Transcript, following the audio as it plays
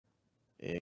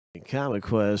Comic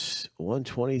Quest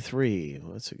 123.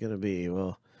 What's it going to be?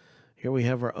 Well, here we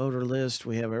have our owner list.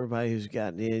 We have everybody who's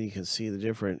gotten in. You can see the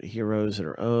different heroes that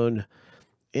are owned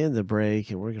in the break,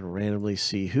 and we're going to randomly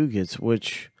see who gets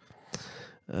which.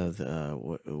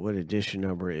 What edition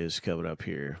number is coming up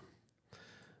here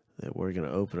that we're going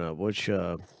to open up. Which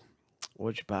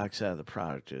box out of the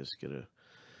product is going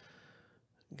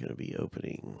to be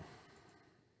opening?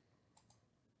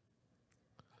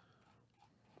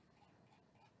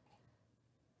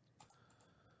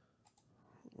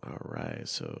 All right,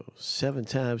 so 7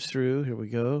 times through. Here we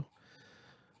go.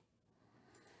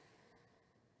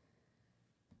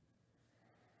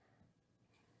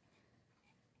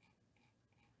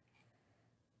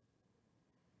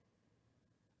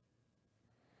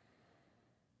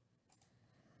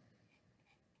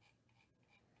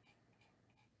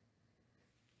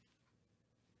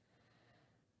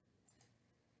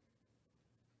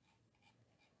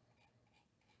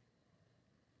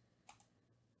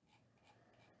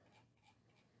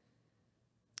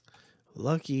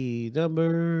 Lucky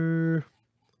number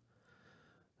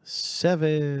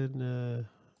 7.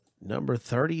 Number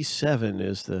 37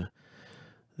 is the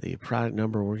product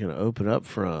number we're going to open up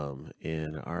from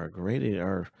in our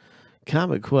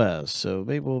Comic Quest. So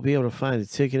maybe we'll be able to find a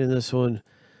ticket in this one.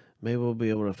 Maybe we'll be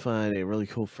able to find a really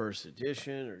cool first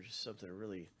edition or just something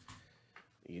really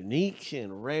unique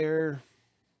and rare.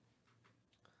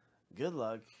 Good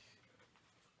luck.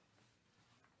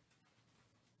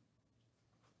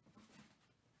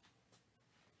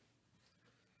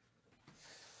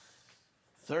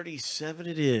 $37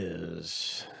 it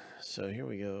is. So here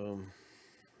we go.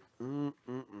 My,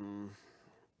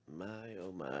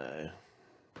 oh my.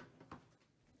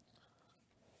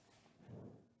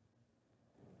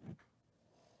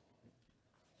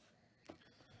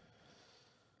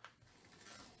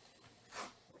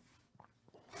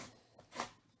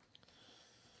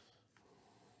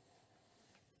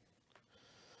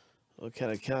 What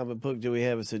kind of comic book do we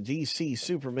have? It's a DC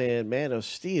Superman Man of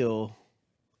Steel.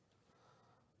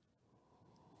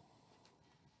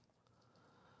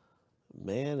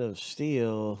 Man of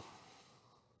Steel,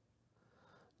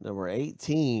 number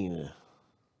 18.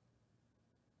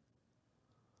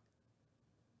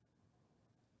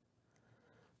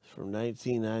 It's from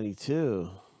 1992.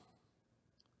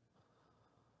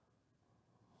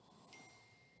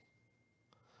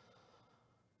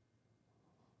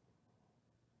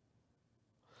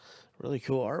 Really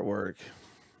cool artwork.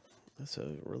 That's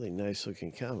a really nice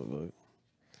looking comic book.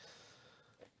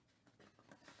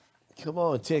 Come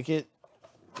on, ticket.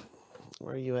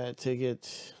 Where are you at,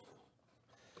 ticket?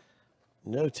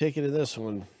 No ticket in this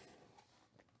one.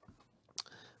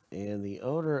 And the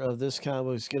owner of this comic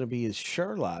book is going to be his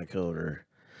Sherlock owner.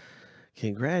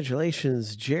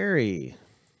 Congratulations, Jerry.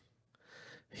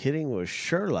 Hitting with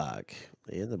Sherlock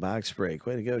in the box break.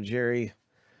 Way to go, Jerry.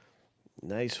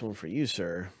 Nice one for you,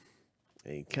 sir.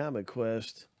 A Comic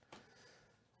Quest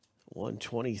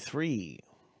 123.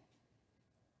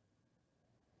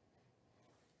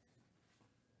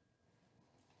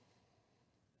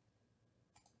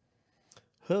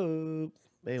 Hope.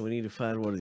 Man, we need to find one of